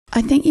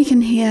I think you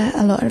can hear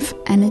a lot of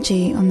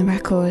energy on the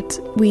record.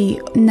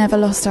 We never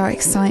lost our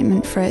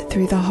excitement for it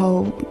through the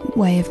whole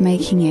way of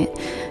making it.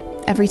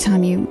 Every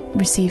time you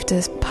received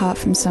a part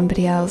from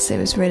somebody else, it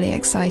was really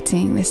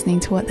exciting listening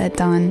to what they'd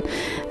done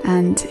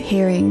and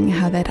hearing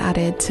how they'd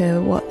added to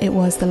what it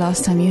was the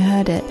last time you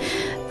heard it.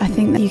 I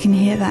think that you can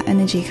hear that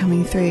energy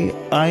coming through.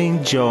 I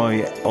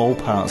enjoy all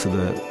parts of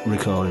the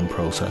recording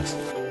process.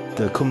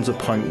 There comes a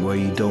point where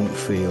you don't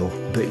feel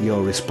that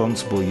you're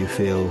responsible, you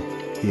feel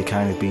you're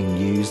kind of being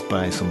used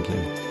by something.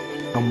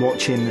 I'm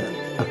watching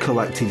a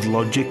collective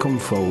logic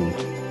unfold.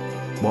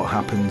 What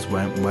happens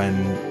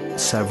when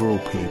several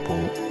people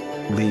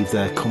leave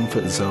their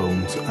comfort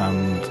zones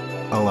and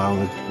allow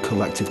the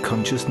collective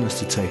consciousness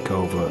to take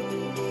over.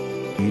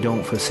 You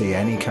don't foresee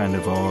any kind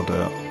of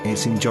order.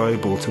 It's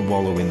enjoyable to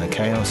wallow in the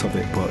chaos of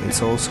it, but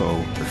it's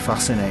also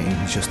fascinating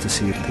just to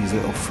see these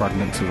little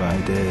fragments of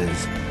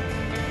ideas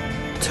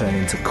turn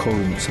into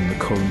currents, and the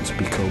currents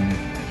become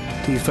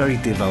these very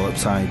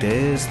developed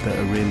ideas that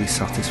are really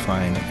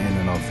satisfying in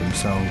and of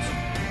themselves.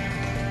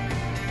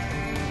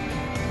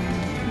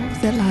 What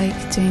was it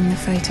like doing the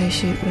photo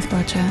shoot with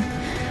Roger?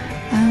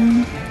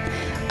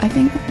 I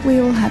think we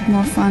all had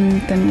more fun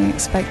than we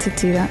expected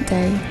to that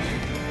day.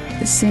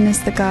 As soon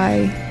as the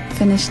guy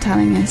finished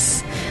telling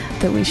us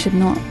that we should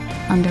not,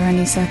 under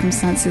any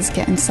circumstances,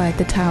 get inside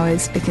the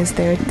towers because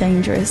they're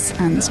dangerous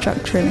and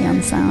structurally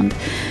unsound,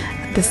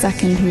 the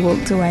second he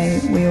walked away,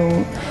 we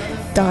all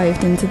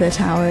dived into the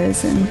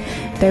towers, and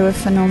they were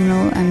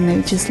phenomenal and they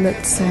just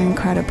looked so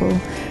incredible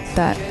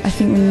that I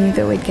think we knew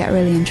that we'd get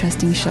really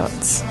interesting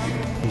shots.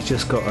 He's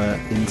just got an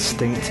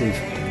instinctive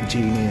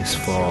genius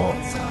for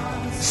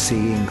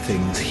seeing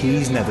things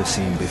he's never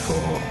seen before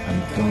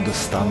and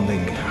understanding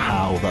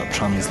how that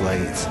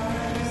translates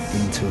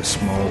into a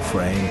small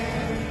frame.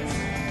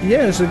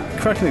 Yeah, it was a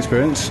cracking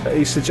experience.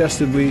 He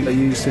suggested we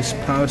use this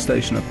power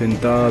station up in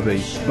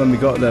Derby. When we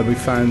got there, we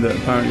found that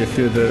apparently a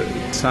few of the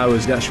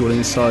towers, the actual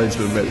insides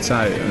were ripped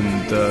out,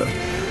 and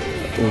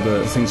all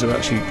the things that were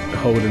actually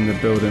holding the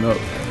building up,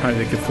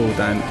 apparently they could fall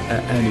down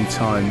at any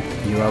time.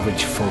 Your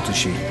average photo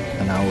shoot,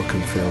 an hour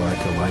can feel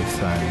like a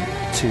lifetime.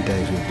 2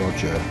 days with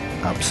Roger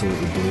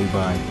absolutely blew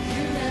by.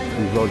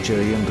 With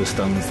Roger, he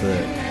understands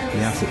that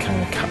you have to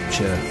kind of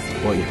capture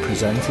what you're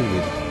presented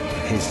with.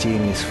 His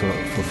genius for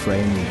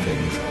framing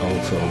things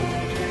also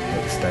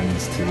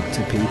extends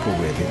to people,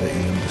 really, that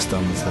he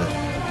understands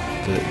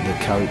that the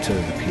character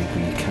of the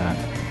people, you can't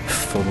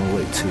funnel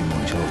it too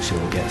much or else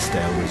you'll get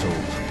stale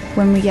results.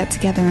 When we get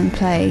together and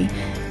play,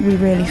 we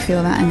really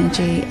feel that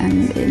energy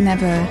and it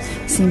never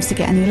seems to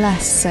get any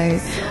less, so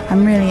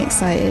I'm really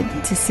excited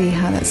to see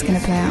how that's going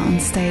to play out on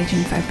stage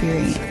in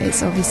February.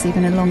 It's obviously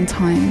been a long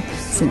time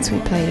since we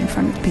played in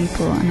front of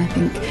people, and I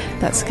think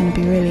that's going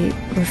to be really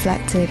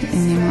reflected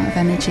in the amount of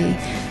energy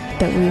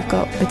that we've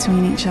got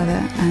between each other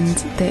and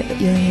that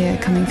you'll hear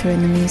coming through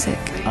in the music.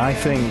 I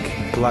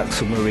think Black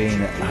Submarine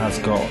has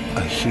got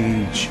a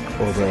huge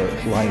other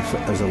life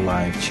as a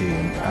live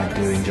tune. I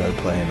do enjoy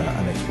playing that,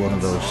 and it's one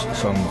of those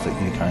songs that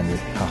you kind of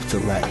have to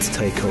let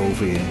take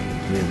over you,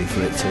 really,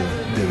 for it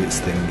to do its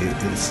thing.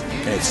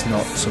 It's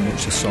not so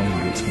much a song,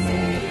 it's more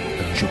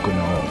a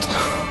juggernaut.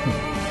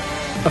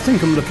 I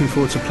think I'm looking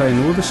forward to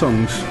playing all the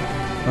songs.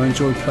 I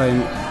enjoy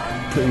playing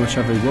pretty much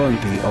every one.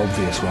 The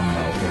obvious one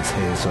though is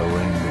Here's a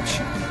Ring, which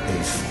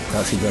is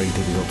actually very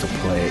difficult to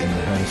play in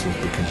rehearsals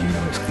because you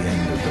know it's the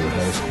end of the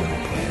rehearsal when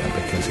you play it,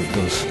 because it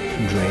does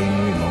drain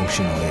you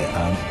emotionally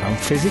and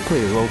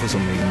physically as well for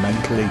some reason.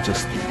 Mentally,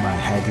 just my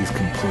head is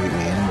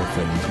completely in with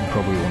things, and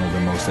probably one of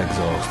the most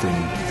exhausting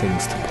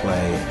things to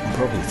play and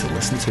probably to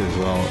listen to as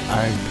well.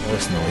 I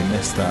personally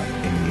miss that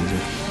in music.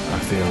 I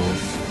feel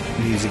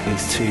music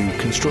is too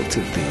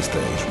constructed these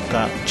days.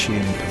 That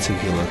tune in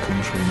particular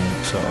comes from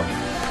a sort of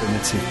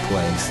primitive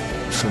place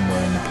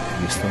somewhere in the pit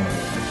of your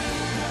stomach.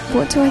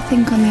 What do I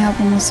think on the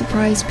album will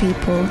surprise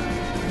people?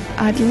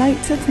 I'd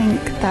like to think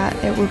that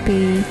it would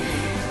be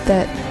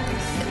that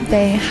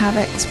they have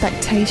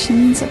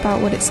expectations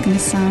about what it's going to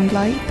sound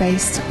like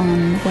based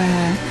on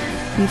where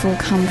we've all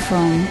come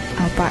from,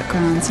 our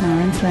backgrounds and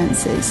our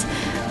influences,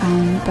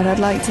 but I'd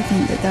like to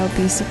think that they'll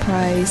be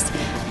surprised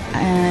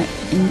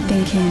in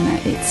thinking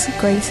that it's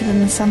greater than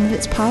the sum of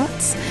its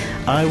parts.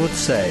 I would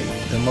say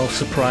the most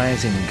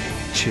surprising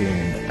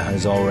tune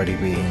has already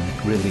been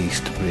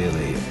released,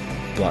 really,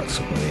 Black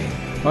Submarine.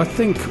 I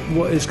think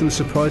what is going to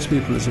surprise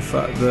people is the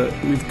fact that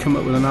we've come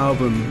up with an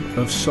album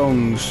of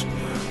songs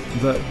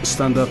that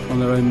stand up on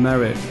their own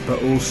merit,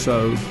 but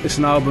also it's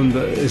an album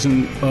that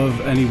isn't of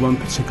any one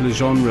particular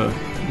genre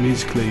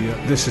musically.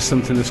 This is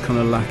something that's kind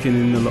of lacking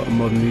in a lot of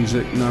modern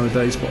music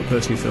nowadays, what I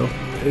personally feel.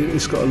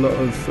 It's got a lot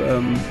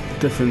of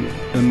different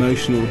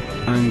emotional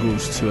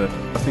angles to it.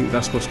 I think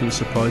that's what's going to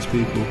surprise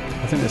people.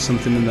 I think there's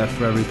something in there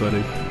for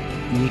everybody.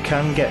 You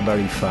can get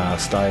very far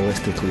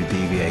stylistically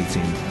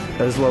deviating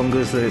as long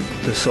as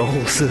the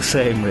soul's the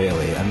same,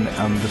 really,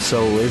 and the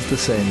soul is the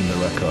same in the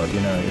record.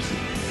 You know,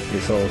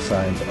 it's all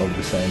sides of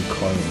the same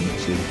coin,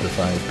 which is the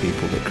 5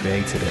 people that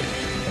created it.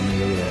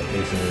 Amelia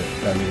is a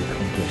very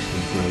accomplished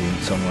and brilliant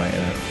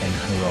songwriter in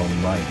her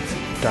own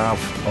right.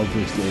 Dav,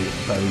 obviously,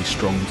 very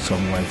strong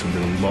songwriter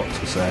with a lot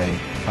to say.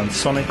 And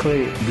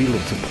sonically, we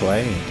love to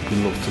play. We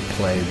love to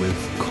play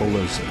with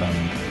colours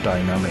and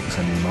dynamics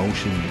and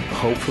emotion.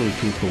 Hopefully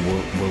people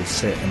will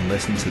sit and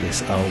listen to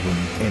this album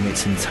in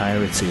its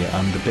entirety,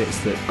 and the bits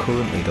that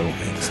currently don't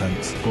make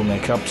sense will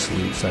make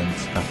absolute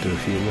sense after a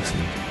few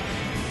listens.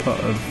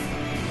 Part of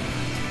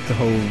the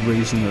whole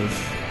reason of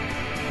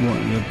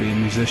wanting to be a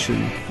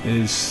musician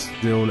is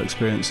the whole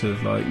experience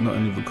of like not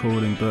only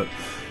recording but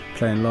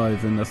playing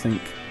live. And I think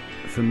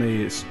for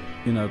me it's,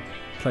 you know,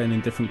 playing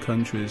in different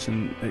countries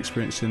and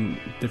experiencing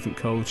different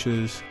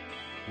cultures.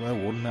 Where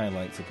wouldn't I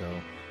like to go?